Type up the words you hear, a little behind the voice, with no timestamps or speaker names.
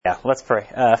Yeah, let's pray.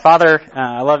 Father,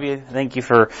 I love you. Thank you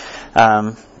for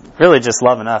really just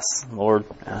loving us, Lord.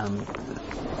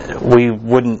 We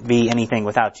wouldn't be anything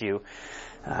without you.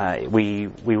 We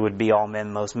would be all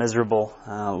men most miserable.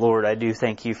 Lord, I do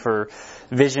thank you for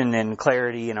vision and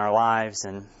clarity in our lives,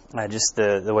 and just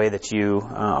the way that you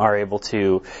are able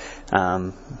to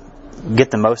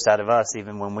get the most out of us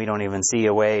even when we don't even see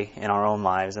a way in our own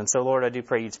lives. And so, Lord, I do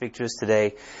pray you'd speak to us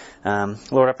today.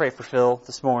 Lord, I pray for Phil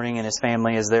this morning and his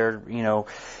family as they're,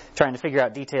 trying to figure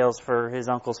out details for his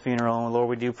uncle's funeral. And Lord,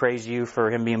 we do praise you for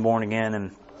him being born again,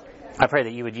 and I pray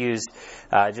that you would use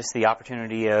just the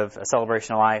opportunity of a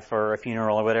celebration of life or a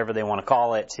funeral or whatever they want to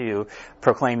call it to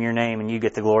proclaim your name, and you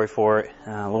get the glory for it.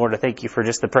 Lord, I thank you for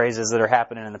just the praises that are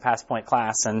happening in the PassPoint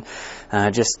class, and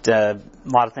just a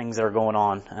lot of things that are going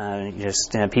on.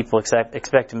 People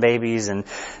expecting babies, and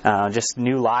just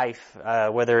new life,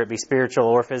 whether it be spiritual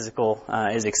or physical,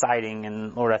 is exciting.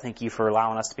 And Lord, I thank you for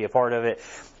allowing us to be a part of it.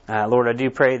 Lord, I do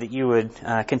pray that you would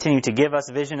continue to give us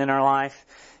vision in our life,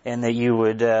 and that you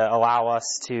would allow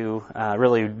us to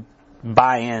really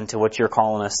buy into what you're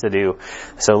calling us to do.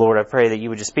 So, Lord, I pray that you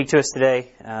would just speak to us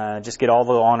today. Just get all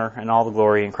the honor and all the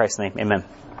glory in Christ's name. Amen.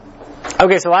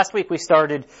 Okay, so last week we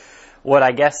started what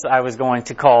I guess I was going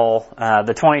to call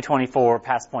the 2024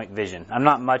 PassPoint Vision. I'm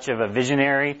not much of a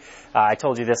visionary. I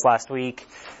told you this last week.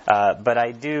 But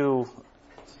I do,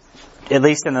 at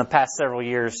least in the past several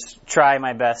years, try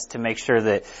my best to make sure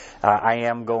that I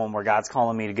am going where God's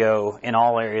calling me to go in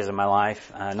all areas of my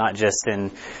life, not just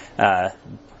in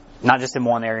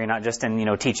one area, not just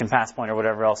in teaching PassPoint or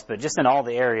whatever else, but just in all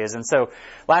the areas. And so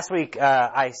last week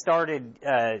I started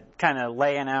kind of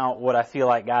laying out what I feel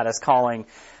like God is calling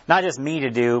not just me to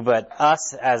do, but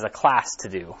us as a class to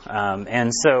do.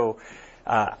 And so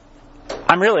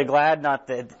I'm really glad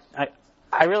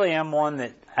I really am one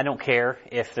that I don't care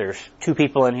if there's 2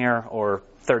 people in here or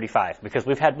 35, because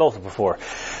we've had both before.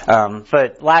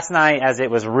 But last night, as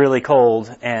it was really cold,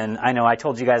 and I know I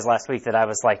told you guys last week that I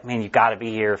was like, man, you've got to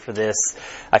be here for this.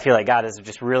 I feel like God is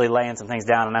just really laying some things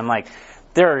down, and I'm like,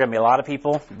 there are going to be a lot of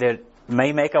people that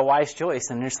may make a wise choice,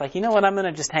 and they're just like, you know what, I'm going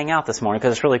to just hang out this morning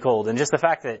because it's really cold. And just the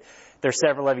fact that there's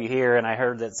several of you here, and I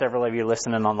heard that several of you are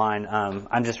listening online,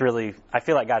 I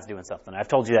feel like God's doing something. I've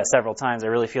told you that several times. I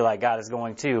really feel like God is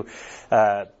going to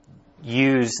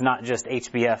use not just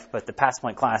HBF, but the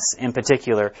PassPoint class in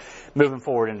particular, moving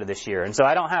forward into this year. And so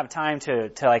I don't have time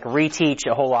to reteach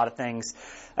a whole lot of things,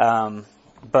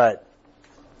 but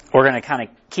we're going to kind of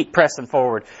keep pressing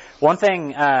forward. One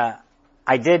thing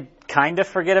I did kind of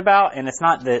forget about, and it's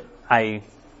not that I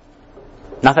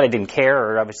didn't care,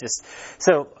 or I was just...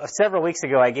 So several weeks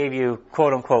ago I gave you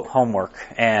quote-unquote homework,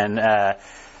 and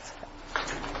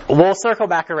we'll circle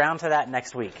back around to that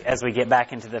next week as we get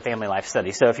back into the family life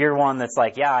study. So if you're one that's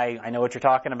like, yeah, I know what you're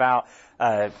talking about,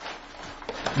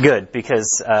 good,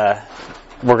 because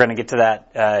we're going to get to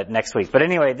that next week. But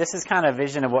anyway, this is kind of a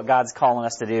vision of what God's calling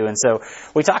us to do. And so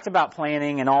we talked about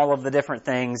planning and all of the different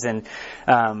things. And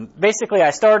basically,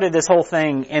 I started this whole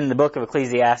thing in the book of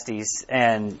Ecclesiastes.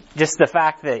 And just the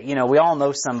fact that, we all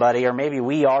know somebody, or maybe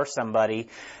we are somebody,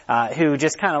 who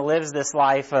just kind of lives this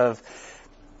life of,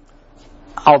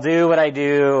 I'll do what I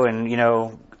do, and,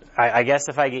 I guess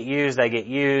if I get used, I get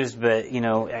used, but,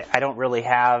 I don't really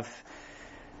have...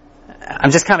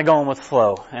 I'm just kind of going with the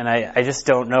flow, and I just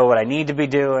don't know what I need to be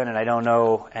doing, and I don't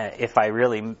know if I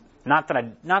really, not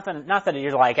that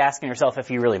you're like asking yourself if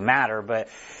you really matter, but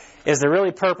is there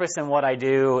really purpose in what I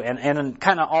do, and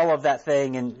kind of all of that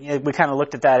thing. And we kind of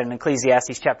looked at that in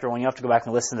Ecclesiastes chapter 1. You have to go back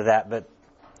and listen to that, but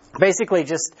basically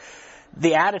just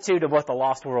the attitude of what the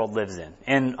lost world lives in.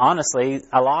 And honestly,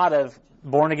 a lot of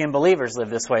born-again believers live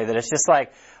this way, that it's just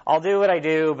like, I'll do what I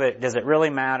do, but does it really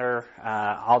matter?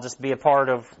 I'll just be a part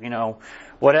of,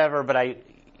 whatever, but I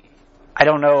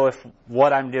don't know if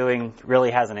what I'm doing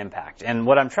really has an impact. And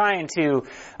what I'm trying to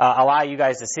allow you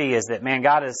guys to see is that, man,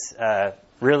 God is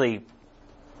really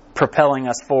propelling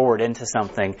us forward into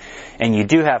something, and you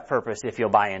do have purpose if you'll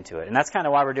buy into it. And that's kind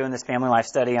of why we're doing this family life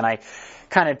study. And I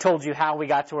kind of told you how we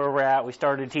got to where we're at. We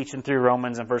started teaching through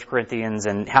Romans and 1 Corinthians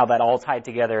and how that all tied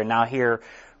together. And now here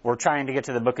we're trying to get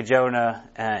to the book of Jonah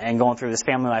and going through this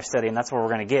family life study, and that's where we're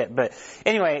going to get. But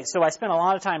anyway, so I spent a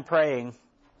lot of time praying.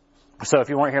 So if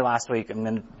you weren't here last week, I'm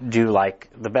going to do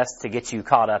the best to get you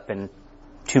caught up in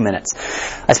 2 minutes.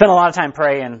 I spent a lot of time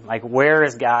praying, where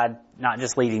is God not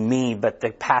just leading me, but the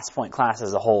PassPoint class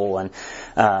as a whole? And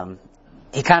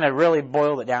he kind of really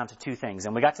boiled it down to 2 things.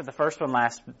 And we got to the first one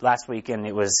last week, and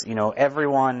it was,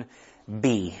 everyone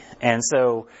be. And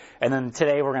then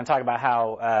today we're going to talk about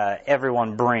how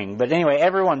everyone bring. But anyway,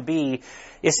 everyone be,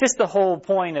 it's just the whole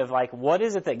point of like, what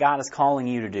is it that God is calling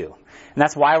you to do? And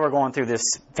that's why we're going through this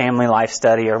family life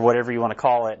study or whatever you want to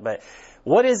call it. But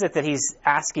what is it that He's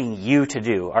asking you to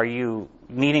do? Are you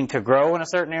needing to grow in a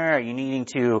certain area? Are you needing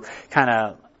to kind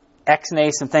of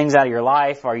X-nay some things out of your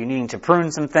life? Are you needing to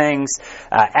prune some things,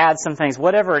 add some things?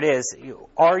 Whatever it is,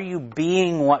 are you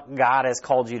being what God has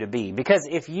called you to be? Because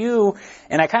if you,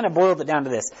 and I kind of boiled it down to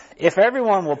this, if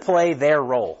everyone will play their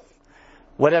role,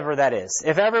 whatever that is,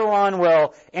 if everyone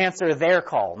will answer their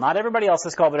call, not everybody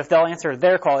else's call, but if they'll answer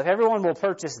their call, if everyone will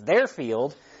purchase their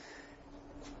field,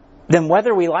 then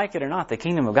whether we like it or not, the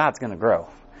kingdom of God's going to grow.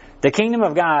 The kingdom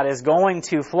of God is going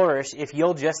to flourish if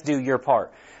you'll just do your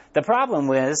part. The problem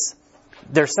is,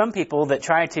 there's some people that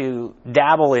try to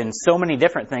dabble in so many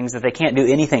different things that they can't do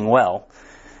anything well.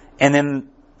 And then,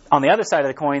 on the other side of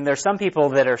the coin, there's some people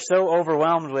that are so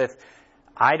overwhelmed with,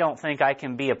 I don't think I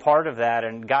can be a part of that,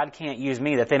 and God can't use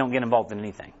me, that they don't get involved in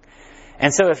anything.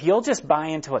 And so if you'll just buy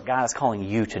into what God is calling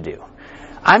you to do,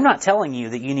 I'm not telling you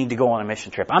that you need to go on a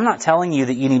mission trip. I'm not telling you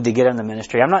that you need to get in the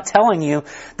ministry. I'm not telling you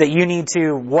that you need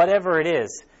to whatever it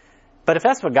is. But if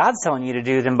that's what God's telling you to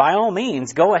do, then by all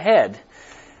means, go ahead.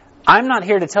 I'm not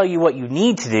here to tell you what you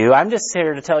need to do. I'm just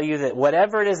here to tell you that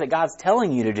whatever it is that God's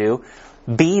telling you to do,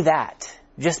 be that.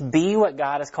 Just be what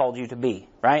God has called you to be,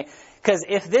 right? Because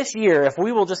if this year, if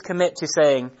we will just commit to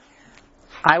saying,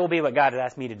 I will be what God has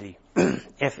asked me to do.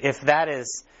 If that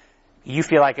is, you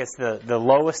feel like it's the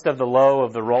lowest of the low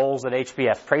of the roles at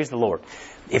HBF, praise the Lord.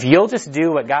 If you'll just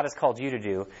do what God has called you to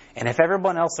do, and if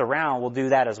everyone else around will do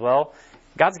that as well,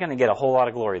 God's going to get a whole lot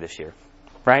of glory this year,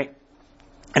 right?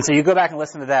 And so you go back and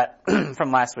listen to that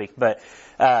from last week, but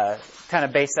kind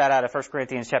of base that out of 1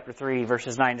 Corinthians chapter 3,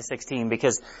 verses 9 to 16,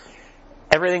 because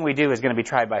everything we do is going to be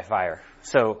tried by fire.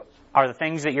 So are the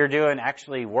things that you're doing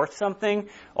actually worth something,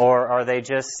 or are they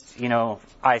just,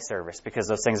 eye service, because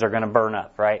those things are going to burn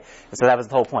up, right? And so that was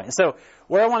the whole point. And so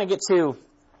where I want to get to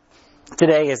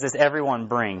today is this everyone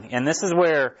bring. And this is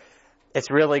where it's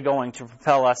really going to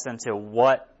propel us into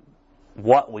what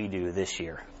we do this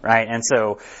year, right? And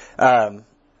so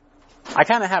I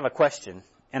kind of have a question,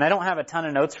 and I don't have a ton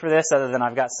of notes for this other than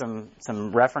I've got some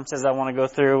references I want to go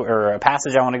through, or a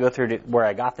passage I want to go through to where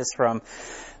I got this from.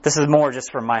 This is more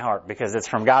just from my heart, because it's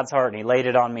from God's heart, and He laid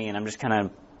it on me, and I'm just kind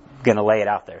of going to lay it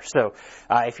out there. So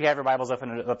if you have your Bibles,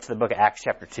 open it up to the book of Acts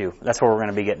chapter 2. That's where we're going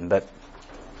to be getting. But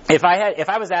if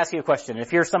I was to ask you a question,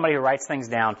 if you're somebody who writes things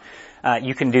down,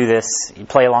 you can do this. You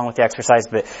play along with the exercise,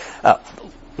 but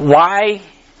why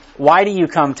do you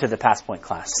come to the PassPoint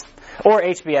class? Or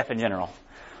HBF in general?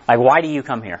 Like, why do you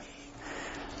come here?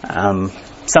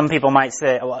 Some people might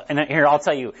say, well, and here, I'll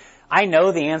tell you, I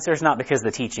know the answer is not because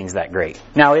the teaching's that great.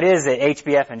 Now, it is at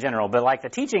HBF in general, but like the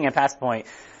teaching at PassPoint,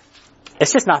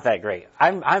 it's just not that great.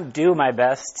 I'm doing my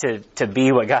best to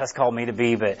be what God has called me to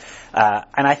be, but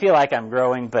and I feel like I'm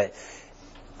growing, but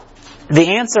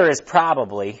the answer is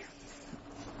probably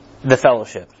the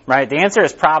fellowship, right? The answer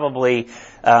is probably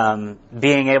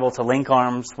being able to link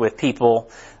arms with people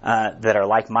that are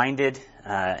like-minded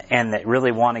and that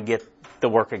really want to get the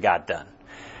work of God done,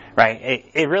 right?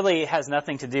 It really has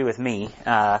nothing to do with me,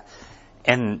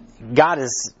 and God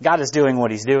is doing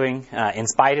what He's doing in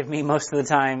spite of me most of the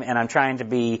time, and I'm trying to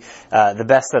be the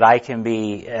best that I can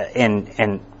be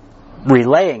in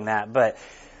relaying that, but.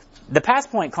 The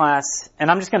PassPoint class, and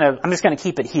I'm just gonna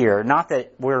keep it here. Not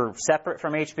that we're separate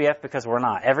from HBF, because we're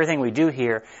not. Everything we do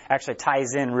here actually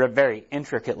ties in very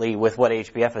intricately with what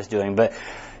HBF is doing. But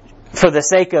for the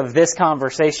sake of this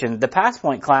conversation, the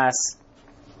PassPoint class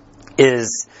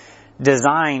is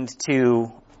designed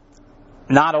to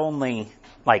not only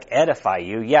like edify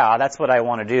you. Yeah, that's what I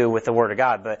want to do with the Word of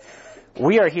God, but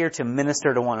we are here to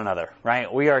minister to one another,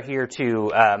 right? We are here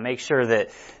to make sure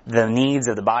that the needs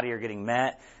of the body are getting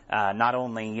met. Not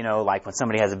only, like when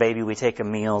somebody has a baby, we take them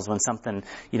meals. When something,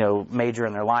 major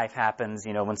in their life happens,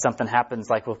 when something happens,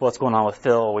 like with what's going on with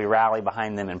Phil, we rally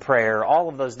behind them in prayer, all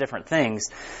of those different things.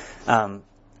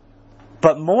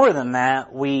 But more than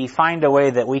that, we find a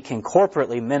way that we can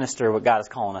corporately minister what God is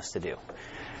calling us to do.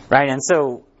 Right? And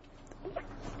so,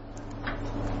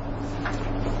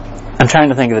 I'm trying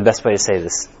to think of the best way to say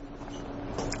this.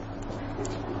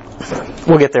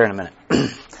 We'll get there in a minute.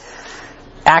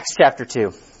 Acts chapter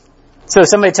 2. So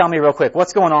somebody tell me real quick,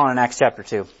 what's going on in Acts chapter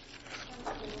 2?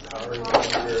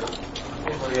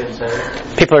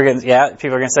 People are going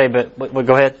to say, but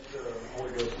go ahead.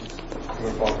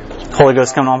 Holy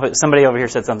Ghost coming on, but somebody over here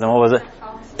said something. What was it?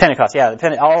 Pentecost, yeah,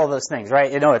 all of those things,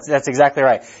 right? No, that's exactly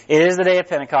right. It is the day of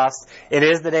Pentecost. It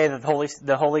is the day that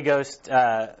the Holy Ghost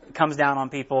comes down on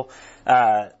people.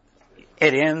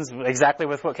 It ends exactly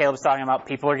with what Caleb's talking about.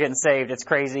 People are getting saved. It's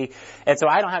crazy. And so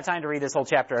I don't have time to read this whole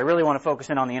chapter. I really want to focus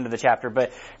in on the end of the chapter,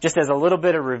 but just as a little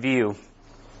bit of review,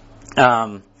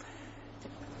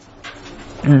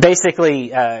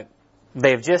 basically,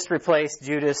 they've just replaced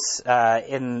Judas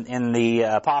in the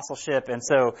apostleship, and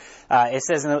so it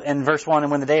says in verse 1,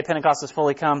 and when the day of Pentecost was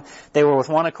fully come, they were with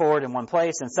one accord in one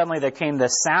place, and suddenly there came the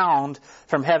sound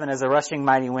from heaven as a rushing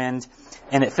mighty wind,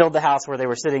 and it filled the house where they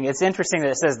were sitting. It's interesting that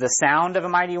it says the sound of a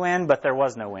mighty wind, but there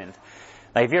was no wind.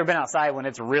 Like, have you ever been outside when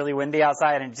it's really windy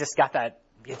outside and just got that,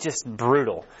 it's just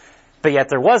brutal. But yet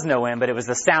there was no wind, but it was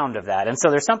the sound of that. And so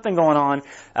there's something going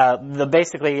on.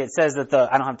 Basically, it says that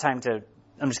I don't have time to,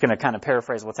 I'm just going to kind of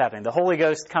paraphrase what's happening. The Holy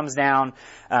Ghost comes down.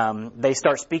 They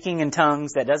start speaking in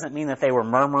tongues. That doesn't mean that they were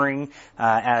murmuring,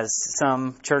 as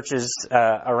some churches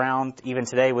around even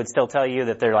today would still tell you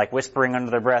that they're like whispering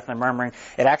under their breath and murmuring.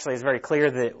 It actually is very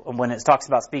clear that when it talks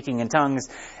about speaking in tongues,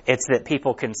 it's that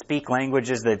people can speak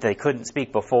languages that they couldn't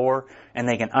speak before, and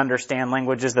they can understand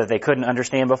languages that they couldn't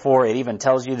understand before. It even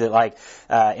tells you that, like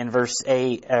in verse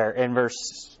 9,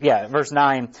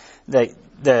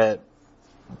 the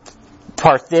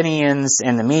Parthians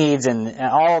and the Medes and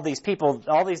all these people,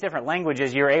 all these different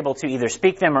languages, you're able to either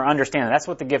speak them or understand them. That's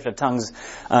what the gift of tongues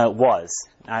was.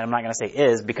 I'm not going to say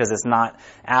is because it's not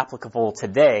applicable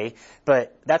today,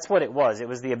 but that's what it was. It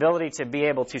was the ability to be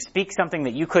able to speak something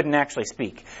that you couldn't actually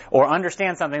speak, or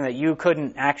understand something that you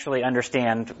couldn't actually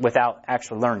understand without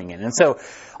actually learning it. And so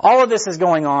all of this is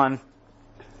going on.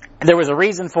 There was a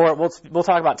reason for it. We'll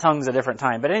talk about tongues a different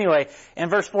time. But anyway, in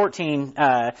verse 14,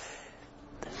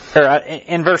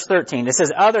 in verse 13, it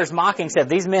says, others mocking said,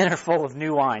 these men are full of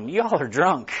new wine. Y'all are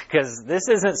drunk, because this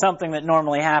isn't something that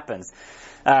normally happens.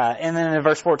 And then in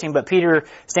verse 14, but Peter,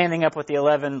 standing up with the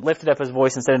 11, lifted up his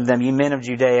voice and said to them, you men of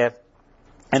Judea,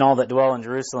 and all that dwell in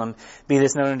Jerusalem, be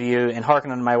this known unto you, and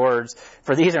hearken unto my words.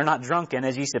 For these are not drunken,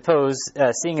 as ye suppose,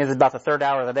 seeing it is about the third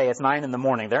hour of the day. It's 9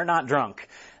 a.m. They're not drunk.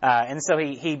 And so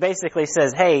he basically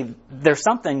says, hey, there's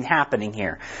something happening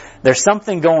here. There's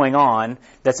something going on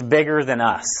that's bigger than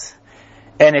us.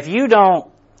 And if you don't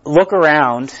look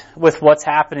around with what's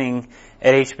happening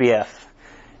at HBF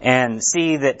and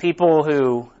see that people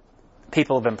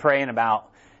have been praying about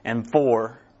and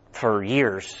for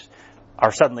years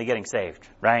are suddenly getting saved,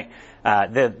 right?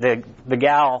 The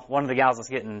gal, one of the gals that's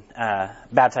getting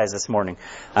baptized this morning,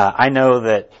 I know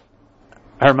that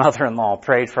her mother-in-law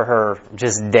prayed for her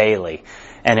just daily.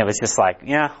 And it was just like,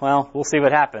 yeah, well, we'll see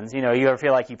what happens. You know, you ever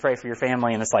feel like you pray for your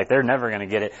family and it's like they're never going to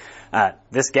get it.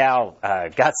 This gal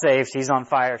got saved. She's on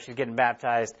fire. She's getting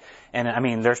baptized. And I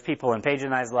mean, there's people in Paige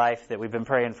and I's life that we've been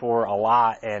praying for a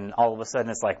lot. And all of a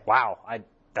sudden it's like, wow,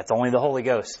 that's only the Holy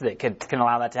Ghost that can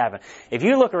allow that to happen. If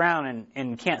you look around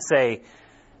and can't say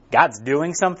God's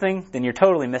doing something, then you're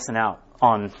totally missing out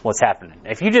on what's happening.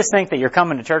 If you just think that you're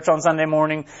coming to church on Sunday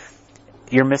morning,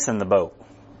 you're missing the boat,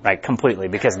 like completely,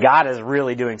 because God is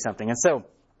really doing something. And so,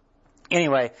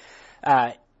 anyway,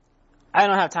 I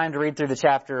don't have time to read through the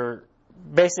chapter.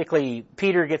 Basically,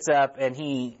 Peter gets up and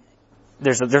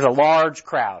there's a large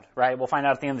crowd, right? We'll find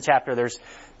out at the end of the chapter there's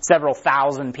several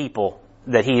thousand people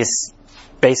that he's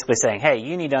basically saying, hey,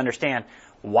 you need to understand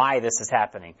why this is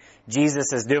happening.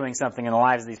 Jesus is doing something in the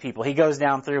lives of these people. He goes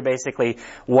down through basically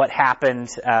what happened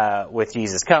with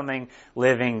Jesus coming,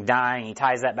 living, dying. He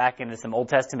ties that back into some Old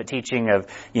Testament teaching of,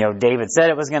 David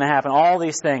said it was going to happen, all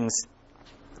these things.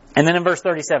 And then in verse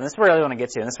 37, this is where I really want to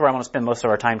get to, and this is where I want to spend most of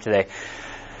our time today.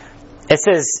 It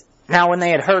says, now when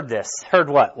they had heard this, heard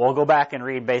what? We'll go back and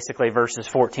read basically verses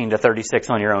 14 to 36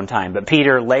 on your own time. But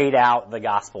Peter laid out the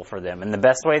gospel for them in the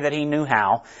best way that he knew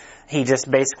how. He just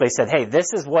basically said, hey,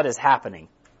 this is what is happening.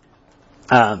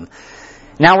 Now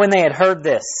when they had heard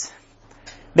this,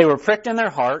 they were pricked in their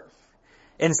heart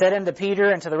and said unto Peter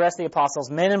and to the rest of the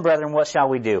apostles, men and brethren, what shall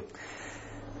we do?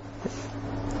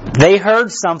 They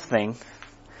heard something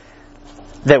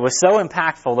that was so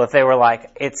impactful that they were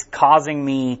like, it's provoking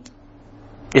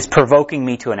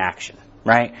me to an action,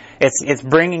 right? It's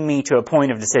bringing me to a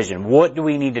point of decision. What do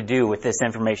we need to do with this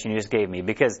information you just gave me?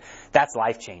 Because that's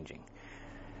life-changing.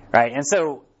 Right? And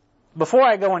so, before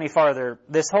I go any farther,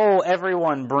 this whole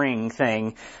everyone bring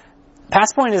thing,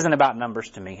 PassPoint isn't about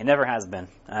numbers to me. It never has been.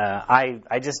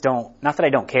 I just don't, not that I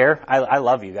don't care. I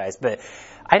love you guys, but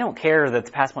I don't care that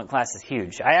the PassPoint class is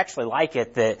huge. I actually like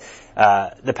it that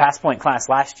the PassPoint class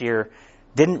last year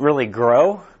didn't really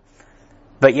grow,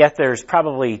 but yet there's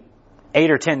probably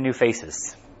 8 or 10 new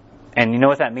faces. And you know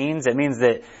what that means? It means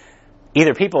that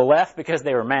either people left because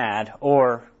they were mad,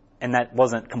 or and that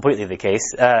wasn't completely the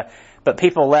case. But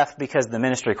people left because the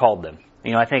ministry called them.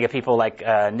 You know, I think of people like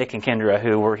Nick and Kendra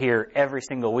who were here every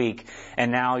single week,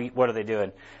 and now what are they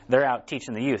doing? They're out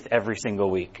teaching the youth every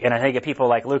single week. And I think of people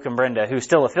like Luke and Brenda who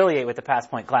still affiliate with the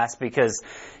PassPoint class because,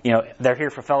 you know, they're here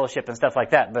for fellowship and stuff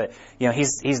like that. But, you know,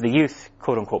 he's the youth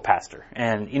quote unquote pastor.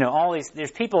 And, you know,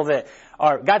 there's people that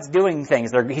God's doing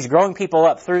things. He's growing people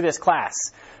up through this class,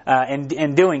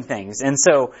 and doing things. And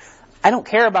so I don't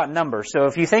care about numbers. So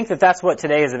if you think that that's what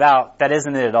today is about, that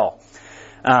isn't it at all.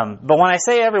 But when I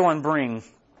say everyone bring,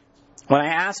 when I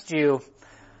asked you,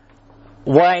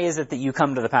 why is it that you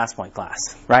come to the PassPoint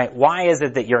class, right? Why is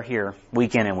it that you're here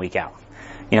week in and week out?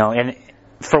 You know, and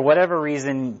for whatever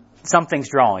reason, something's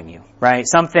drawing you, right?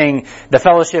 Something, the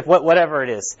fellowship, whatever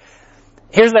it is.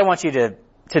 Here's what I want you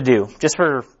to do, just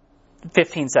for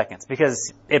 15 seconds,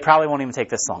 because it probably won't even take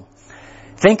this long.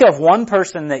 Think of one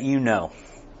person that you know,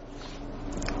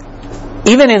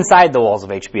 even inside the walls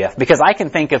of HBF, because I can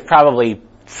think of probably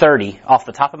 30 off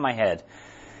the top of my head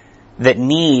that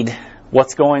need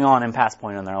what's going on in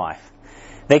PassPoint in their life.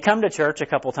 They come to church a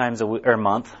couple times a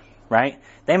month, right?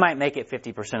 They might make it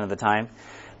 50% of the time,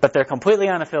 but they're completely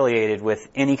unaffiliated with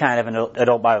any kind of an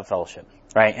adult Bible fellowship,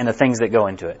 right? And the things that go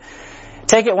into it.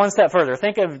 Take it one step further.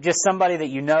 Think of just somebody that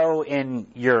you know in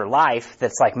your life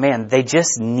that's like, man, they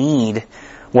just need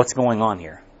what's going on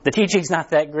here. The teaching's not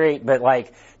that great, but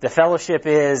like the fellowship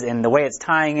is, and the way it's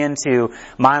tying into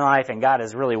my life, and God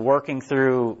is really working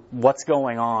through what's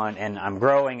going on, and I'm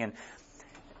growing, and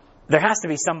there has to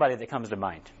be somebody that comes to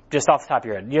mind, just off the top of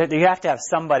your head. You have to have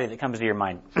somebody that comes to your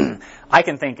mind. I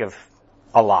can think of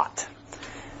a lot.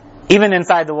 Even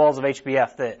inside the walls of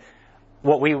HBF, they're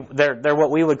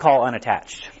what we would call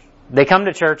unattached. They come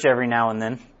to church every now and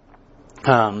then,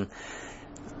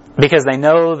 because they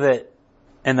know that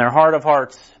in their heart of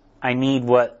hearts, I need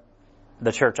what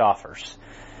the church offers.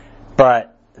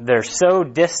 But they're so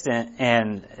distant,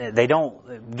 and they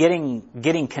don't,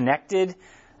 getting connected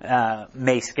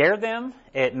may scare them.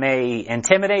 It may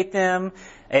intimidate them.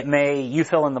 It may, you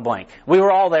fill in the blank. We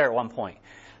were all there at one point.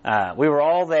 We were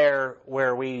all there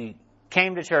where we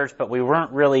came to church, but we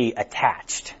weren't really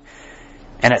attached.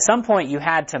 And at some point you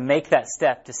had to make that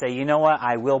step to say, you know what,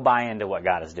 I will buy into what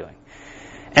God is doing.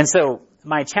 And so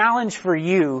my challenge for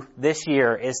you this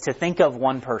year is to think of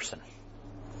one person,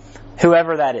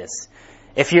 whoever that is.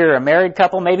 If you're a married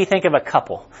couple, maybe think of a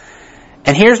couple.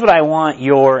 And here's what I want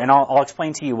and I'll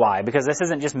explain to you why, because this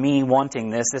isn't just me wanting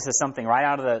this. This is something right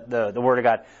out of the Word of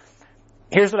God.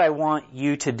 Here's what I want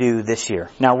you to do this year.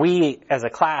 Now, we as a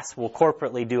class will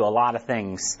corporately do a lot of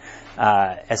things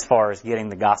as far as getting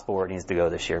the gospel where it needs to go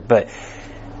this year. But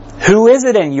who is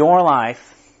it in your life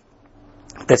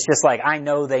that's just like, I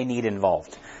know they need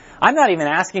involved? I'm not even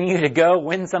asking you to go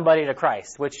win somebody to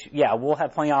Christ, which, yeah, we'll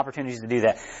have plenty of opportunities to do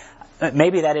that.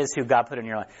 Maybe that is who God put in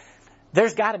your life.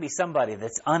 There's got to be somebody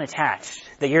that's unattached,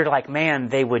 that you're like, man,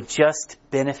 they would just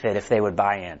benefit if they would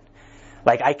buy in.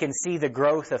 Like, I can see the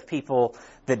growth of people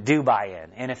that do buy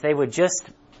in. And if they would just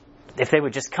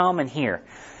come and hear.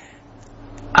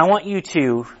 I want you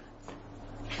to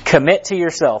commit to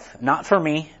yourself, not for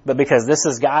me, but because this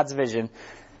is God's vision.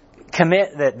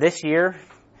 Commit that this year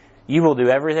you will do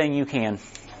everything you can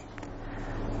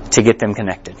to get them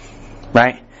connected,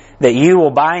 right? That you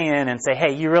will buy in and say,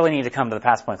 hey, you really need to come to the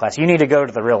PassPoint class. You need to go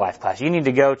to the real life class. You need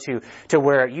to go to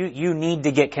where you need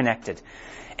to get connected.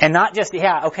 And not just,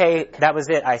 yeah, okay, that was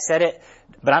it. I said it.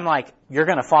 But I'm like, you're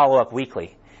going to follow up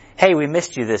weekly. Hey, we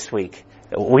missed you this week.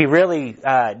 We really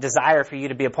desire for you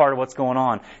to be a part of what's going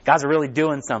on. God's really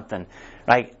doing something.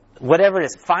 Right? Whatever it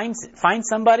is, find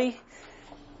somebody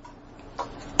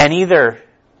and either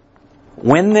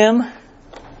win them,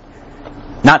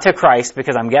 not to Christ,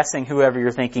 because I'm guessing whoever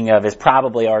you're thinking of is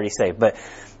probably already saved, but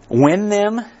win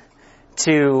them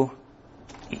to,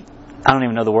 I don't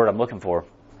even know the word I'm looking for.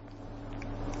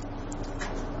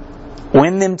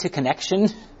 Win them to connection,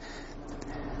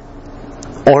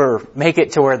 or make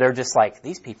it to where they're just like,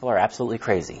 these people are absolutely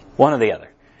crazy. One or the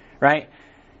other, right?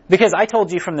 Because I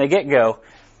told you from the get-go,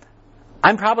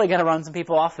 I'm probably going to run some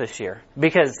people off this year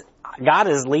because God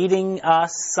is leading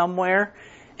us somewhere.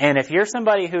 And if you're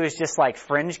somebody who is just like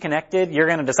fringe connected, you're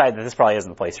going to decide that this probably isn't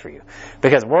the place for you.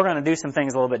 Because we're going to do some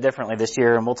things a little bit differently this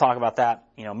year, and we'll talk about that,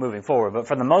 moving forward. But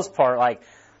for the most part, like,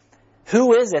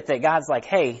 who is it that God's like,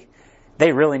 hey,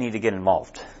 they really need to get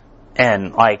involved?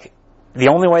 And like, the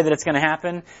only way that it's going to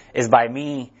happen is by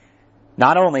me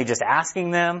not only just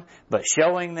asking them, but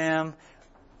showing them.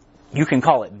 You can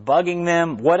call it bugging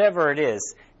them, whatever it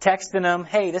is. Texting them,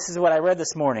 hey, this is what I read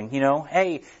this morning,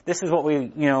 hey, this is what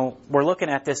we're looking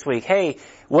at this week. Hey,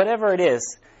 whatever it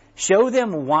is, Show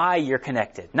them why you're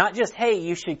connected. Not just, hey,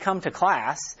 you should come to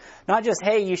class. Not just,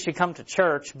 hey, you should come to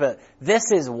church. But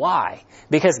this is why.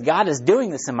 Because God is doing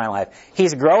this in my life.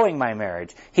 He's growing my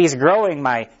marriage. He's growing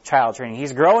my child training.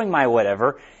 He's growing my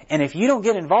whatever. And if you don't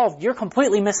get involved, you're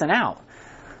completely missing out.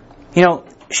 You know,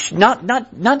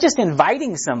 not just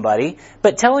inviting somebody,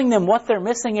 but telling them what they're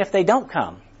missing if they don't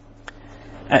come.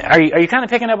 Are you kind of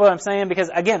picking up what I'm saying?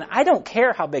 Because again, I don't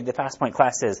care how big the PassPoint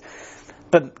class is.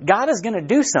 But God is going to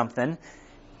do something,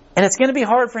 and it's going to be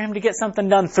hard for Him to get something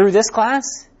done through this class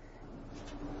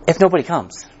if nobody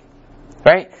comes,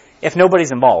 right? If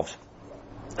nobody's involved.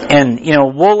 And, you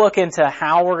know, we'll look into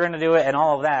how we're going to do it and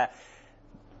all of that,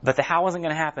 but the how isn't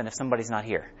going to happen if somebody's not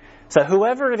here. So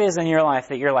whoever it is in your life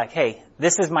that you're like, hey,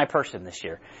 this is my person this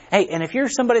year. Hey, and if you're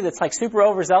somebody that's like super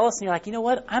overzealous and you're like, you know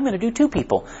what, I'm going to do 2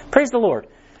 people. Praise the Lord,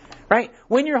 right?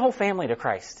 Win your whole family to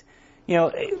Christ. You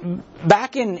know,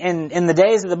 back in the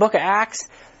days of the book of Acts,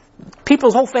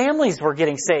 people's whole families were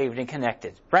getting saved and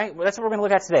connected, right? Well, that's what we're going to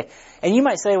look at today. And you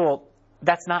might say, well,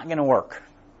 that's not going to work.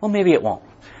 Well, maybe it won't.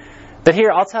 But here,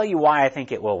 I'll tell you why I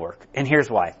think it will work. And here's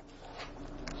why.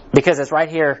 Because it's right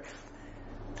here.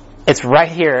 It's right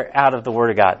here out of the Word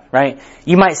of God, right?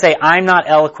 You might say, I'm not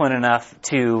eloquent enough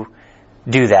to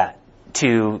do that,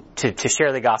 to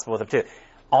share the gospel with them too.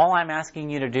 All I'm asking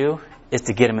you to do is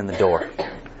to get them in the door.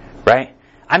 Right?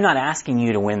 I'm not asking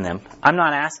you to win them. I'm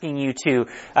not asking you to,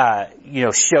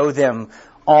 show them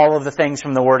all of the things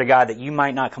from the Word of God that you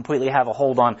might not completely have a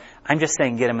hold on. I'm just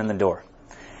saying get them in the door.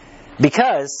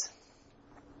 Because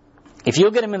if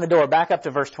you'll get them in the door, back up to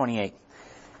verse 28.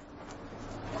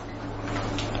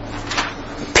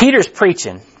 Peter's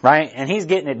preaching, right? And he's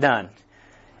getting it done.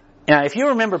 Now, if you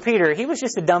remember Peter, he was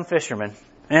just a dumb fisherman.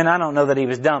 And I don't know that he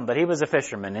was dumb, but he was a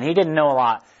fisherman. And he didn't know a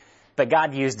lot. But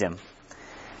God used him.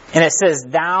 And it says,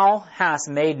 thou hast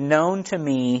made known to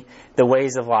me the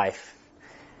ways of life.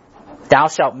 Thou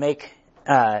shalt make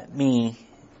me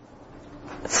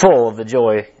full of the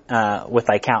joy with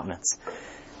thy countenance.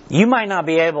 You might not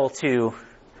be able to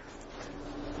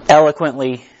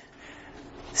eloquently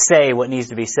say what needs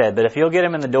to be said, but if you'll get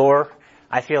them in the door,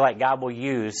 I feel like God will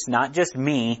use not just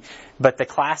me, but the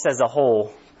class as a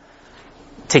whole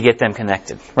to get them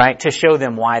connected, right? To show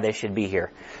them why they should be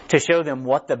here. To show them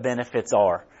what the benefits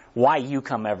are. Why you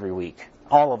come every week.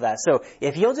 All of that. So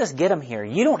if you'll just get them here,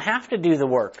 you don't have to do the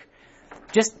work.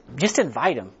 Just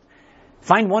invite them.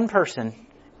 Find one person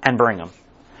and bring them.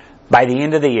 By the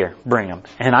end of the year, bring them.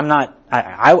 And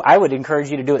I would encourage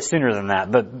you to do it sooner than that.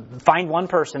 But find one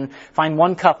person, find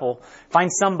one couple, find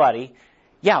somebody.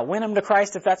 Yeah, win them to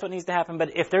Christ if that's what needs to happen.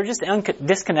 But if they're just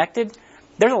disconnected,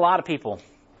 there's a lot of people.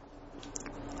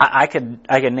 I could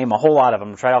name a whole lot of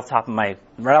them right off the top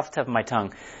of my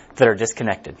tongue that are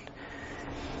disconnected.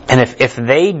 And if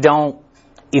they don't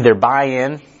either buy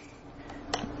in,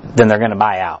 then they're going to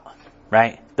buy out,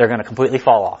 right? They're going to completely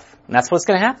fall off. And that's what's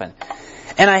going to happen.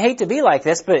 And I hate to be like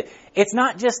this, but it's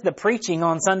not just the preaching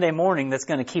on Sunday morning that's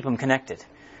going to keep them connected.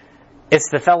 It's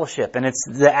the fellowship and it's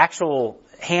the actual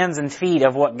hands and feet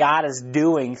of what God is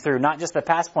doing through not just the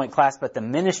PassPoint class, but the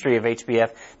ministry of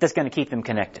HBF that's going to keep them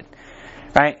connected,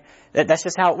 right? That's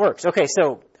just how it works. Okay,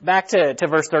 so back to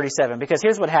verse 37, because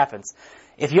here's what happens.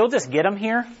 If you'll just get them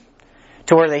here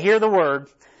to where they hear the word,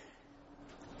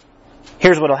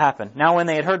 here's what will happen. Now when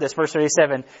they had heard this, verse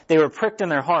 37, they were pricked in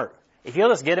their heart. If you'll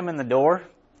just get them in the door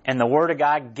and the word of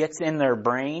God gets in their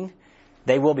brain,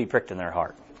 they will be pricked in their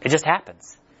heart. It just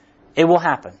happens. It will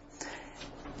happen.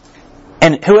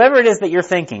 And whoever it is that you're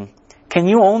thinking, can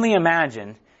you only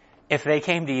imagine if they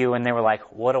came to you and they were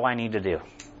like, what do I need to do?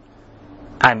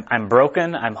 I'm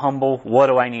broken, I'm humble, what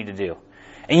do I need to do?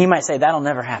 And you might say, that'll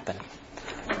never happen.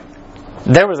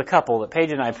 There was a couple that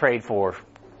Paige and I prayed for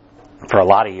a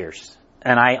lot of years.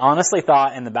 And I honestly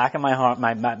thought in the back of my heart,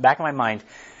 back of my mind,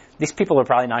 these people are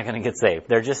probably not going to get saved.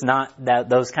 They're just not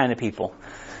those kind of people.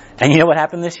 And you know what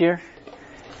happened this year?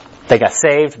 They got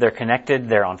saved, they're connected,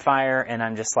 they're on fire, and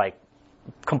I'm just like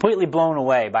completely blown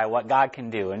away by what God can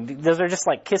do. And those are just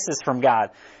like kisses from God.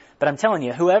 But I'm telling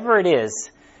you, whoever it is,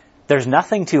 there's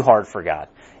nothing too hard for God.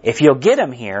 If you'll get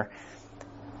them here,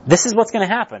 this is what's going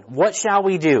to happen. What shall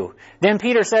we do? Then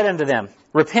Peter said unto them,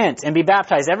 repent and be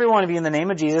baptized, every one of you, in the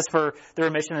name of Jesus for the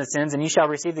remission of sins, and you shall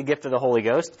receive the gift of the Holy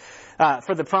Ghost.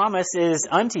 For the promise is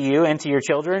unto you and to your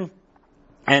children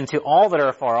and to all that are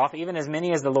afar off, even as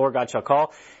many as the Lord God shall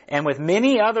call. And with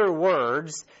many other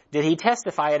words did he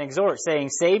testify and exhort, saying,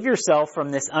 save yourself from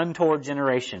this untoward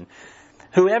generation.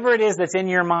 Whoever it is that's in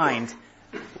your mind,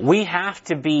 we have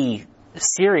to be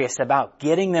serious about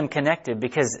getting them connected,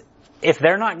 because if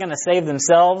they're not going to save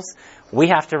themselves, we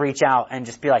have to reach out and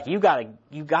just be like, you got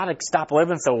to stop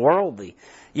living so worldly.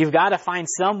 You've got to find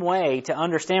some way to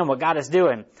understand what God is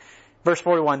doing. Verse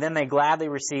 41, then they gladly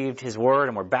received his word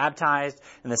and were baptized,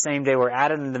 and the same day were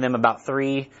added unto them about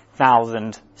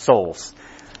 3,000 souls.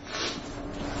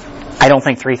 I don't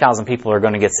think 3,000 people are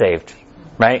going to get saved,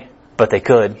 right? But they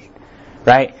could,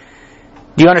 right?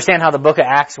 Do you understand how the book of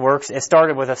Acts works? It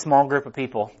started with a small group of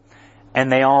people,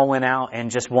 and they all went out and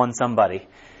just won somebody.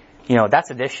 That's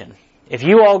addition. If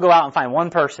you all go out and find one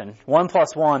person, 1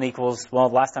 plus 1 equals, well,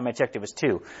 last time I checked it was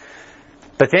 2.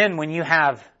 But then when you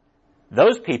have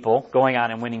those people going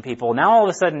out and winning people, now all of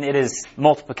a sudden it is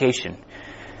multiplication.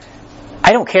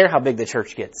 I don't care how big the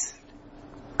church gets.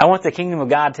 I want the kingdom of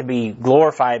God to be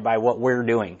glorified by what we're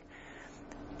doing.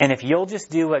 And if you'll just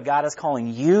do what God is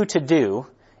calling you to do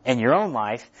in your own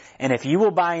life, and if you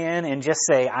will buy in and just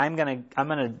say, I'm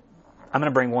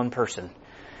gonna bring one person,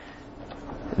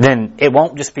 then it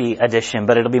won't just be addition,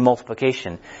 but it'll be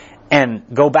multiplication. And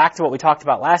go back to what we talked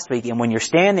about last week, and when you're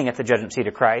standing at the judgment seat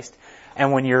of Christ,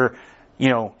 and when you're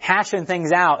hashing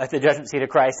things out at the judgment seat of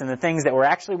Christ, and the things that were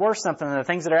actually worth something, and the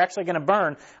things that are actually going to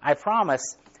burn, I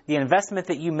promise, the investment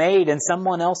that you made in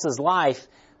someone else's life,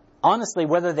 honestly,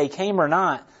 whether they came or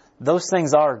not, those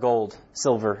things are gold,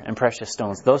 silver, and precious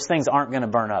stones. Those things aren't going to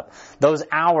burn up. Those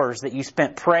hours that you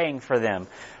spent praying for them,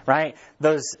 right?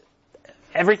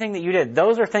 Everything that you did,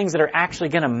 those are things that are actually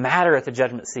going to matter at the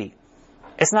judgment seat.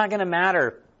 It's not going to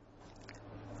matter.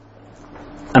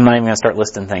 I'm not even going to start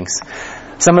listing things.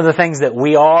 Some of the things that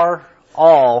we are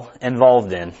all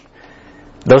involved in,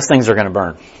 those things are going to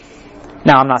burn.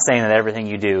 Now, I'm not saying that everything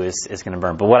you do is going to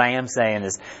burn, but what I am saying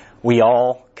is we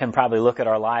all can probably look at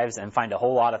our lives and find a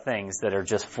whole lot of things that are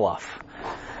just fluff,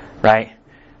 right?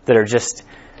 That are just,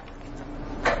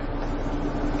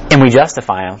 and we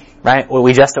justify them, right?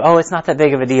 It's not that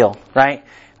big of a deal, right?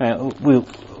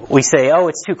 We say,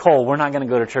 it's too cold, we're not going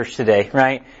to go to church today,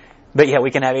 right? But yet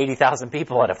we can have 80,000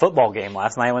 people at a football game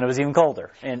last night when it was even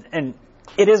colder. And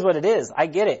it is what it is. I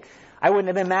get it. I wouldn't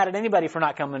have been mad at anybody for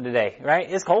not coming today, right?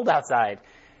 It's cold outside.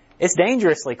 It's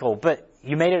dangerously cold, but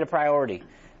you made it a priority.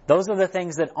 Those are the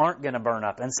things that aren't going to burn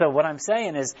up. And so what I'm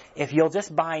saying is, if you'll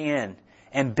just buy in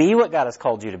and be what God has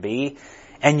called you to be,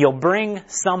 and you'll bring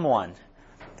someone,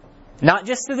 not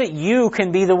just so that you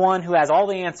can be the one who has all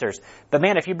the answers, but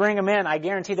man, if you bring them in, I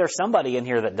guarantee there's somebody in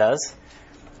here that does.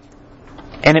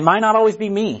 And it might not always be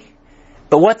me.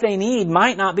 But what they need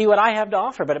might not be what I have to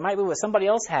offer, but it might be what somebody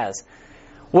else has.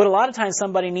 What a lot of times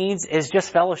somebody needs is just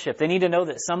fellowship. They need to know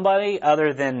that somebody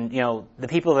other than, the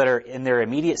people that are in their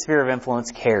immediate sphere of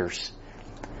influence cares.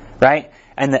 Right?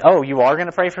 And that, you are going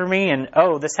to pray for me, and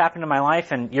this happened in my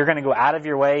life, and you're going to go out of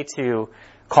your way to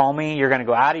call me. You're going to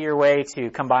go out of your way to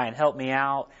come by and help me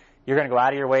out. You're going to go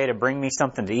out of your way to bring me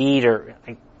something to eat, or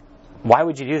why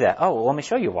would you do that? Let me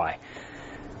show you why.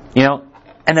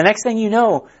 And the next thing you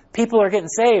know, people are getting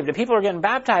saved and people are getting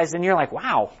baptized, and you're like,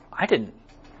 wow, I didn't.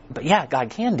 But yeah,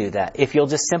 God can do that if you'll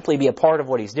just simply be a part of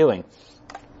what He's doing.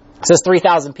 It says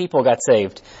 3,000 people got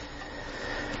saved.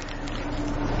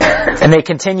 And they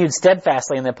continued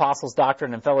steadfastly in the apostles'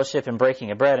 doctrine and fellowship and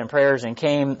breaking of bread and prayers, and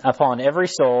came upon every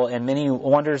soul, and many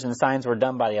wonders and signs were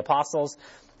done by the apostles.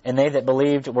 And they that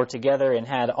believed were together and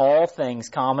had all things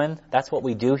common. That's what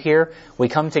we do here. We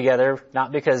come together,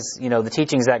 not because, the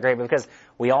teaching's that great, but because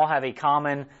we all have a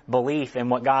common belief in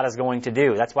what God is going to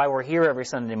do. That's why we're here every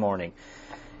Sunday morning.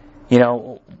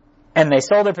 And they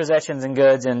sold their possessions and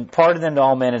goods and parted them to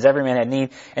all men as every man had need.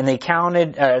 And they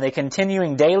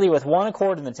continuing daily with one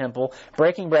accord in the temple,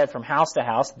 breaking bread from house to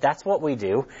house. That's what we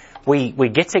do. We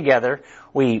get together.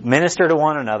 We minister to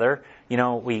one another.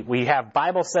 We have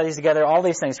Bible studies together, all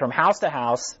these things from house to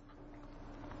house.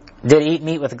 Did eat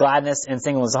meat with gladness and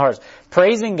singleness of hearts,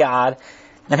 praising God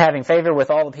and having favor with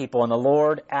all the people. And the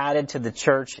Lord added to the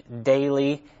church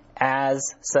daily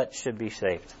as such should be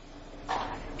saved.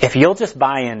 If you'll just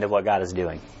buy into what God is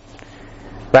doing,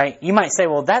 right? You might say,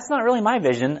 well, that's not really my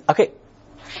vision. Okay,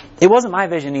 it wasn't my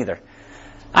vision either.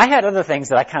 I had other things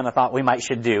that I kind of thought we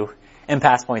should do in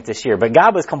PassPoint this year, but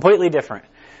God was completely different.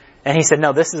 And He said,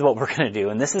 no, this is what we're going to do,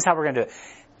 and this is how we're going to do it.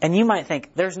 And you might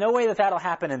think, there's no way that that'll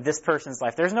happen in this person's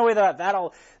life. There's no way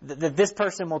that this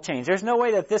person will change. There's no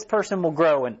way that this person will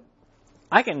grow. And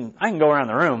I can go around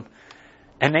the room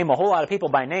and name a whole lot of people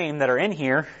by name that are in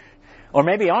here, or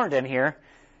maybe aren't in here,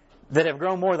 that have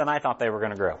grown more than I thought they were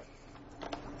going to grow.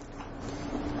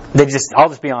 I'll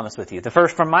just be honest with you.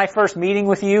 From my first meeting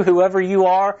with you, whoever you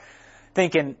are,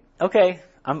 thinking, okay,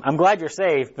 I'm glad you're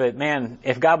saved, but man,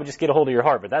 if God would just get a hold of your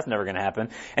heart, but that's never going to happen.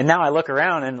 And now I look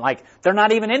around and they're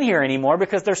not even in here anymore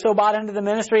because they're so bought into the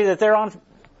ministry that they're on.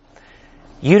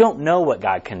 You don't know what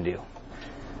God can do.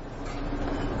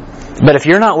 But if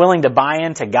you're not willing to buy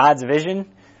into God's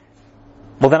vision,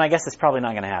 well, then I guess it's probably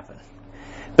not going to happen.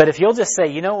 But if you'll just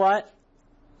say, you know what?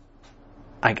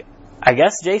 I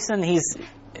guess Jason, he's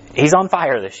on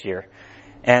fire this year.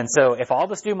 And so if I'll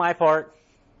just do my part,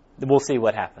 we'll see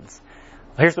what happens.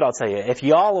 Here's what I'll tell you. If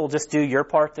y'all will just do your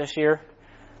part this year,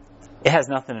 it has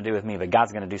nothing to do with me, but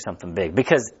God's going to do something big.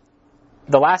 Because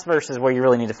the last verse is where you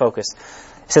really need to focus.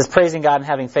 It says, praising God and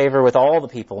having favor with all the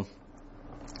people.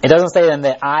 It doesn't say then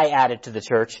that I added to the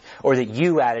church or that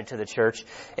you added to the church.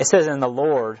 It says, and the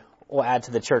Lord will add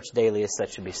to the church daily as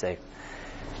such should be saved.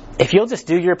 If you'll just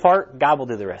do your part, God will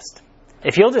do the rest.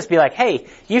 If you'll just be like, hey,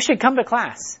 you should come to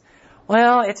class.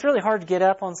 Well, it's really hard to get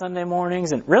up on Sunday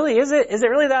mornings. And really, is it? Is it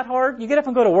really that hard? You get up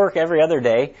and go to work every other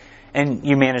day and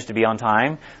you manage to be on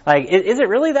time. Like, is it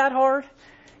really that hard?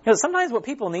 You know, sometimes what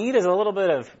people need is a little bit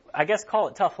of, I guess, call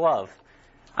it tough love.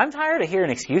 I'm tired of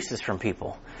hearing excuses from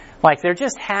people. Like, they're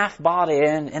just half bought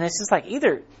in, and it's just like,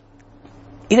 either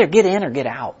get in or get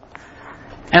out.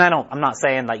 And I'm not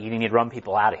saying like you need to run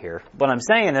people out of here. What I'm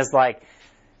saying is like,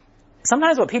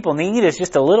 sometimes what people need is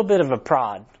just a little bit of a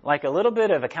prod, like a little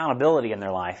bit of accountability in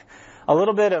their life. A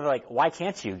little bit of like, why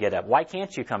can't you get up? Why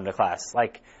can't you come to class?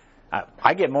 Like,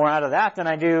 I get more out of that than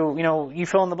I do, you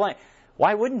fill in the blank.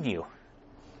 Why wouldn't you?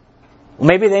 Well,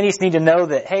 maybe they just need to know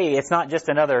that, hey, it's not just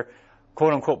another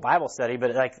quote unquote Bible study,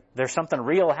 but like there's something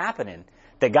real happening.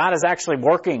 That God is actually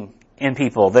working in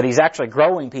people, that He's actually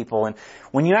growing people. And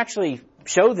when you actually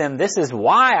show them this is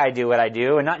why I do what I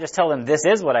do and not just tell them this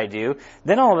is what I do,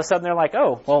 then all of a sudden they're like,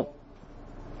 oh, well,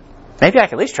 maybe I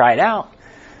could at least try it out.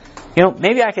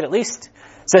 Maybe I could at least.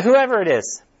 So whoever it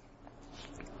is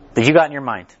that you got in your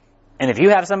mind, and if you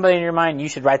have somebody in your mind, you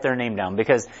should write their name down,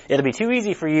 because it'll be too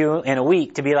easy for you in a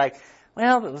week to be like,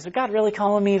 well, was God really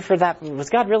calling me for that? Was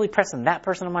God really pressing that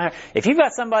person on my heart? If you've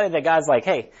got somebody that God's like,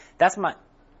 hey,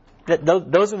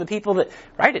 those are the people that,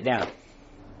 write it down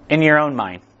in your own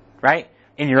mind, right?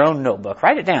 In your own notebook.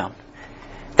 Write it down.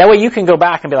 That way you can go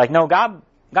back and be like, no, God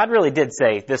really did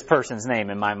say this person's name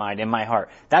in my mind, in my heart.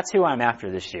 That's who I'm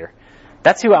after this year.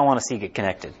 That's who I want to see get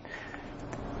connected.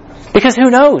 Because who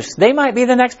knows? They might be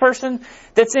the next person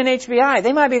that's in HBI.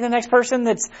 They might be the next person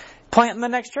that's planting the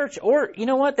next church. Or, you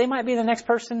know what? They might be the next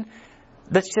person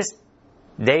that's just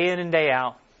day in and day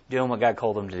out doing what God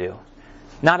called them to do.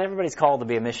 Not everybody's called to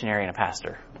be a missionary and a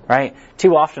pastor, right?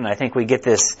 Too often I think we get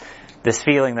this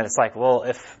feeling that it's like, well,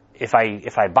 if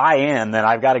I buy in, then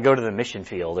I've got to go to the mission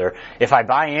field. Or if I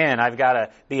buy in, I've got to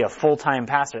be a full-time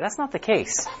pastor. That's not the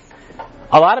case.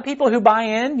 A lot of people who buy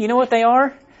in, you know what they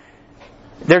are?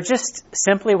 They're just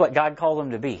simply what God called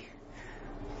them to be.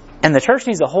 And the church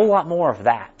needs a whole lot more of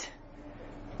that.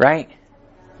 Right?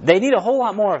 They need a whole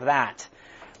lot more of that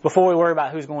before we worry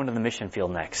about who's going to the mission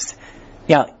field next.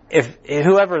 If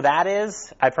whoever that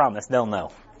is, I promise they'll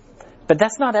know. But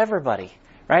that's not everybody,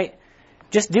 right?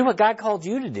 Just do what God called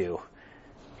you to do.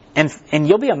 And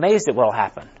you'll be amazed at what will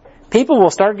happen. People will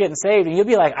start getting saved and you'll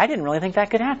be like, I didn't really think that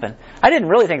could happen. I didn't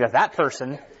really think that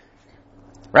person,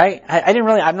 right?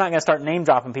 I'm not going to start name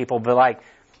dropping people, but like,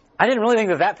 I didn't really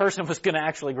think that person was going to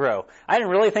actually grow. I didn't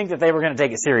really think that they were going to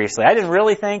take it seriously. I didn't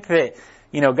really think that,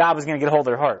 God was going to get a hold of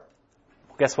their heart.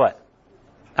 Well, guess what?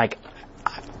 Like,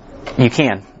 you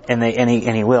can, and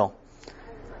he will.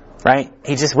 Right?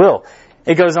 He just will.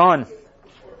 It goes on.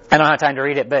 I don't have time to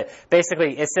read it, but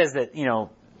basically it says that,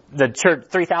 the church,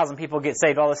 3,000 people get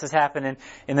saved, all this is happening,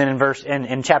 and then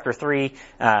in chapter 3,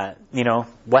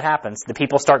 what happens? The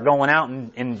people start going out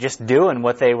and just doing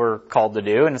what they were called to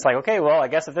do, and it's like, okay, well, I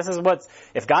guess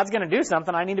if God's gonna do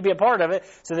something, I need to be a part of it.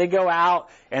 So they go out,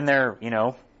 and they're,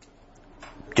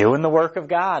 doing the work of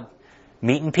God,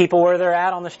 meeting people where they're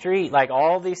at on the street, like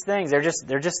all these things.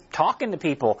 They're just talking to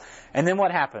people. And then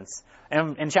what happens?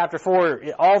 And in chapter 4,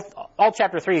 all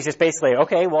chapter 3 is just basically,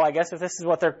 okay, well, I guess if this is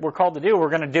what we're called to do, we're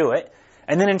going to do it.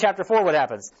 And then in chapter 4, what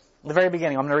happens? At the very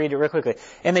beginning, I'm going to read it real quickly.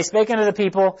 And they spake unto the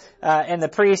people, and the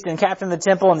priest and captain of the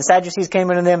temple and the Sadducees came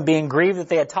unto them, being grieved that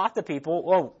they had taught the people.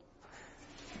 Whoa.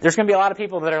 There's going to be a lot of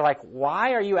people that are like,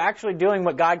 why are you actually doing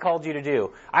what God called you to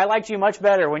do? I liked you much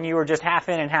better when you were just half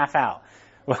in and half out.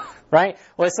 Right?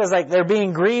 Well, it says like they're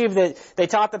being grieved that they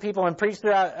taught the people and preached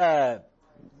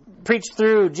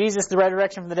through Jesus the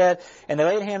resurrection from the dead, and they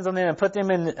laid hands on them and put them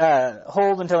in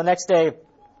hold until the next day,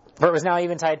 for it was now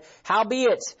eventide.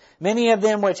 Howbeit, many of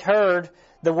them which heard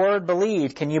the word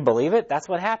believed. Can you believe it? That's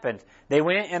what happened. They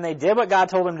went and they did what God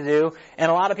told them to do, and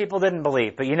a lot of people didn't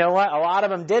believe. But you know what? A lot of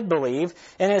them did believe,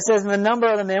 and it says the number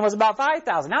of the men was about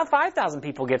 5,000. Now 5,000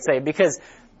 people get saved because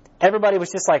everybody was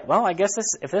just like, well, I guess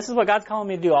if this is what God's calling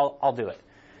me to do, I'll do it.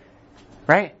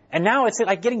 Right? And now it's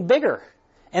like getting bigger.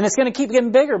 And it's going to keep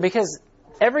getting bigger because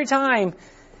every time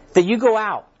that you go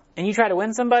out and you try to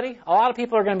win somebody, a lot of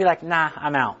people are going to be like, nah,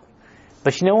 I'm out.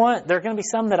 But you know what? There are going to be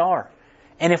some that are.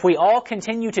 And if we all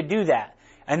continue to do that,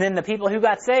 and then the people who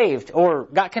got saved or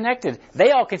got connected,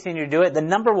 they all continue to do it, the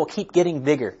number will keep getting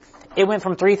bigger. It went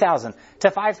from 3,000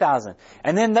 to 5,000.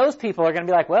 And then those people are going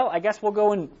to be like, well, I guess we'll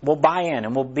go and we'll buy in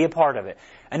and we'll be a part of it.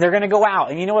 And they're going to go out.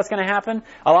 And you know what's going to happen?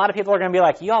 A lot of people are going to be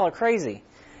like, y'all are crazy.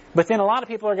 But then a lot of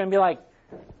people are going to be like,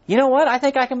 you know what? I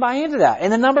think I can buy into that.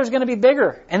 And the number's going to be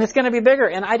bigger. And it's going to be bigger.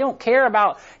 And I don't care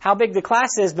about how big the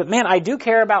class is, but man, I do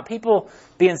care about people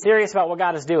being serious about what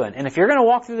God is doing. And if you're going to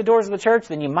walk through the doors of the church,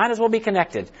 then you might as well be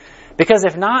connected. Because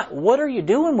if not, what are you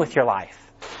doing with your life?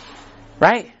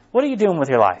 Right? What are you doing with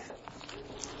your life?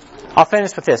 I'll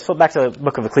finish with this. Flip back to the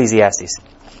book of Ecclesiastes.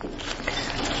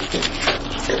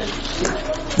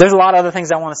 There's a lot of other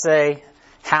things I want to say.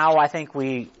 How I think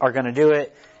we are going to do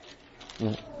it.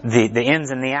 The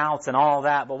ins and the outs and all of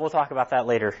that. But we'll talk about that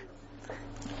later.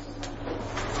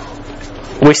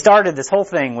 We started this whole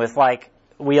thing with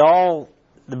the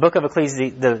book of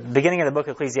Ecclesiastes, the beginning of the book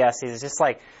of Ecclesiastes is just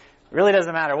like, really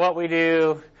doesn't matter what we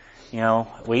do. You know,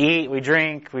 we eat, we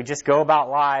drink, we just go about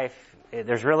life.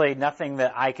 There's really nothing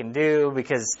that I can do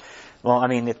because, well, I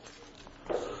mean, at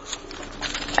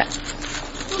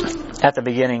the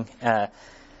beginning,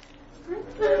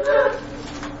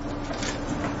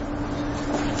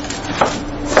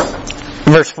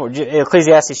 verse 4,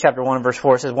 Ecclesiastes chapter 1 and verse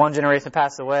 4 says, one generation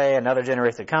passeth away, another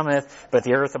generation cometh, but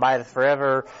the earth abideth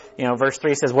forever. You know, verse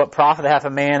 3 says, what profit hath a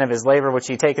man of his labor which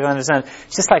he taketh under the sun?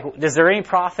 It's just like, is there any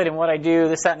profit in what I do?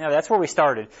 This, that, and the other. That's where we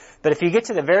started. But if you get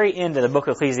to the very end of the book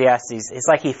of Ecclesiastes, it's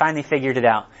like he finally figured it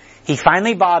out. He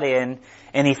finally bought in,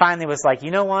 and he finally was like,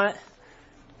 you know what?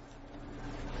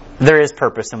 There is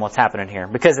purpose in what's happening here.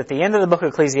 Because at the end of the book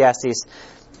of Ecclesiastes,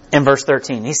 in verse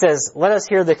 13, he says, let us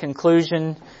hear the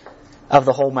conclusion of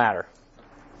the whole matter.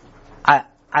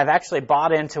 I've actually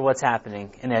bought into what's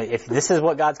happening. And if this is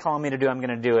what God's calling me to do, I'm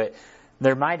going to do it.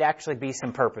 There might actually be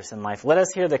some purpose in life. Let us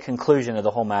hear the conclusion of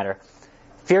the whole matter.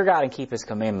 Fear God and keep His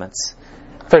commandments.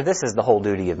 For this is the whole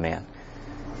duty of man.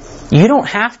 You don't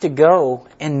have to go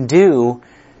and do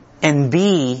and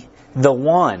be the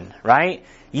one, right?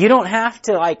 You don't have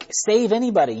to save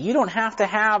anybody. You don't have to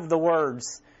have the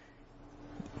words.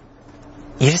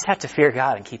 You just have to fear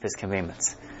God and keep His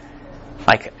commandments.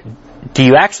 Do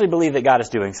you actually believe that God is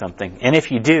doing something? And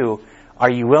if you do,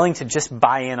 are you willing to just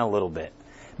buy in a little bit?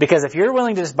 Because if you're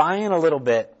willing to just buy in a little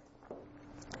bit,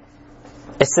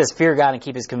 it says, fear God and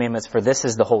keep His commandments, for this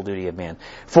is the whole duty of man.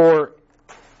 For,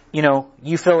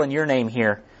 you fill in your name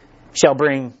here, shall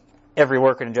bring every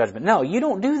work into judgment. No, you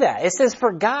don't do that. It says,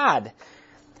 for God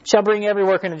shall bring every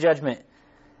work into judgment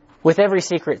with every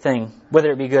secret thing,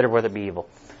 whether it be good or whether it be evil.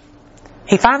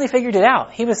 He finally figured it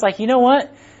out. He was like, you know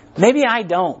what? Maybe I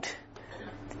don't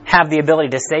have the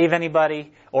ability to save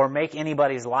anybody or make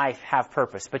anybody's life have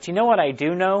purpose. But you know what I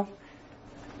do know?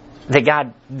 That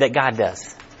God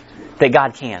does. That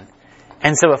God can.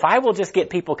 And so if I will just get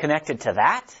people connected to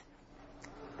that,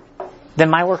 then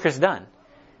my work is done.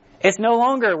 It's no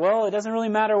longer, well, it doesn't really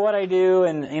matter what I do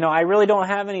and, I really don't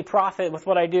have any profit with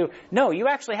what I do. No, you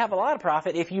actually have a lot of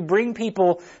profit if you bring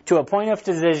people to a point of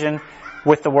decision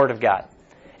with the Word of God.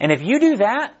 And if you do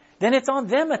that, then it's on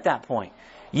them at that point.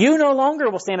 You no longer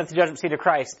will stand at the judgment seat of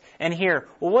Christ and hear,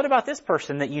 well, what about this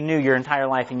person that you knew your entire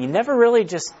life and you never really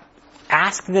just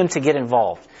asked them to get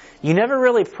involved? You never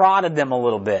really prodded them a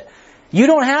little bit. You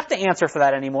don't have to answer for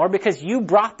that anymore because you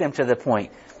brought them to the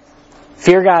point.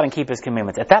 Fear God and keep His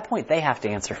commandments. At that point, they have to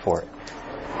answer for it.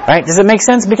 Right? Does it make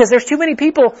sense? Because there's too many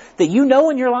people that you know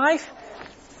in your life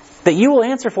that you will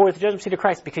answer for at the judgment seat of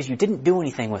Christ because you didn't do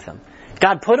anything with them.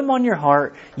 God put them on your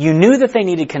heart. You knew that they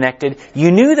needed connected.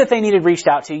 You knew that they needed reached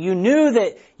out to. You knew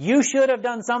that you should have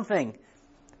done something,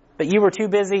 but you were too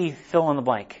busy fill in the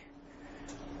blank.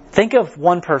 Think of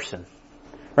one person,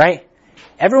 right?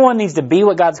 Everyone needs to be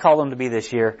what God's called them to be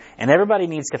this year, and everybody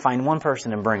needs to find one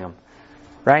person and bring them,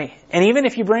 right? And even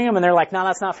if you bring them and they're like, no,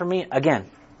 that's not for me, again,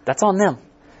 that's on them.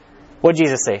 What did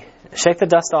Jesus say? Shake the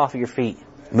dust off of your feet.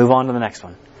 Move on to the next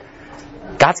one.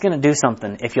 God's going to do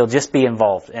something if you'll just be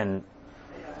involved. And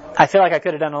I feel like I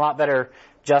could have done a lot better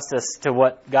justice to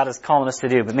what God is calling us to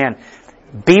do. But man,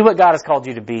 be what God has called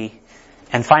you to be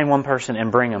and find one person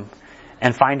and bring them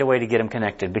and find a way to get them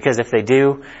connected. Because if they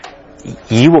do,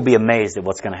 you will be amazed at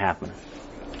what's going to happen.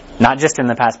 Not just in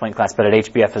the PassPoint class, but at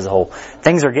HBF as a whole.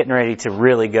 Things are getting ready to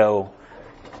really go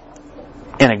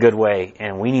in a good way,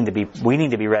 and we need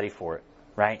to be ready for it,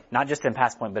 right? Not just in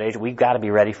PassPoint, but we've got to be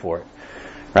ready for it,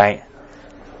 right?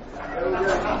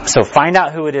 So find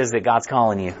out who it is that God's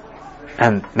calling you.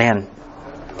 And man,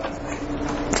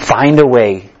 find a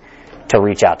way to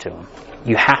reach out to them.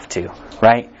 You have to,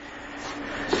 right?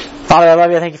 Father, I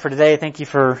love you. I thank you for today. I thank you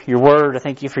for your word. I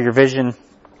thank you for your vision.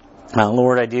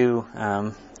 Lord, I do.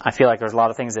 I feel like there's a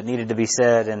lot of things that needed to be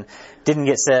said and didn't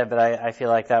get said, but I feel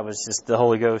like that was just the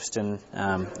Holy Ghost. And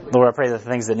Lord, I pray that the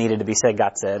things that needed to be said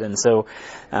got said. And so,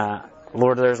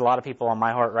 Lord, there's a lot of people on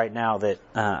my heart right now that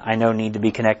I know need to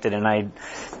be connected, and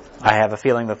I have a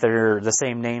feeling that they're the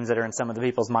same names that are in some of the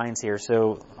people's minds here.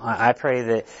 So I pray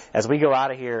that as we go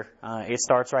out of here, it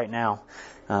starts right now.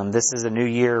 This is a new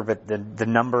year, but the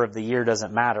number of the year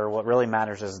doesn't matter. What really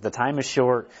matters is the time is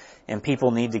short, and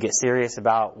people need to get serious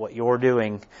about what you're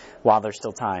doing while there's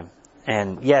still time.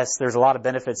 And yes, there's a lot of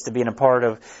benefits to being a part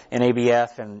of an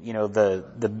ABF, and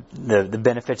the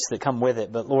benefits that come with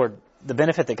it. But Lord, the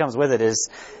benefit that comes with it is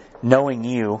knowing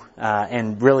you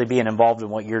and really being involved in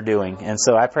what you're doing. And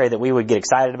so I pray that we would get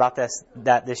excited about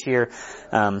that this year,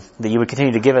 that you would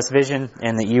continue to give us vision,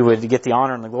 and that you would get the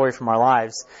honor and the glory from our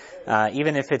lives,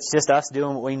 even if it's just us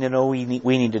doing what we know we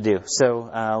need to do. So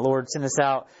Lord, send us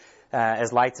out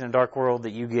as lights in a dark world,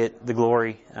 that you get the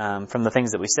glory from the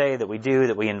things that we say, that we do,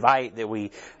 that we invite, that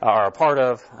we are a part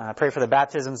of. I pray for the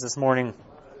baptisms this morning.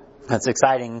 That's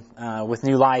exciting with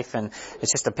new life, and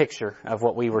it's just a picture of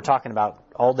what we were talking about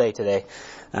all day today.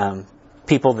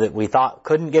 People that we thought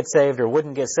couldn't get saved or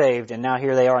wouldn't get saved, and now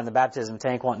here they are in the baptism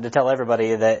tank wanting to tell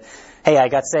everybody that, hey, I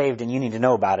got saved and you need to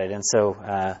know about it. And so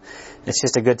it's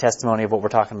just a good testimony of what we're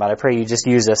talking about. I pray you just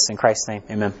use us in Christ's name.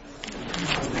 Amen.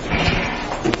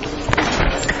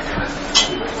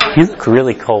 You look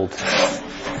really cold.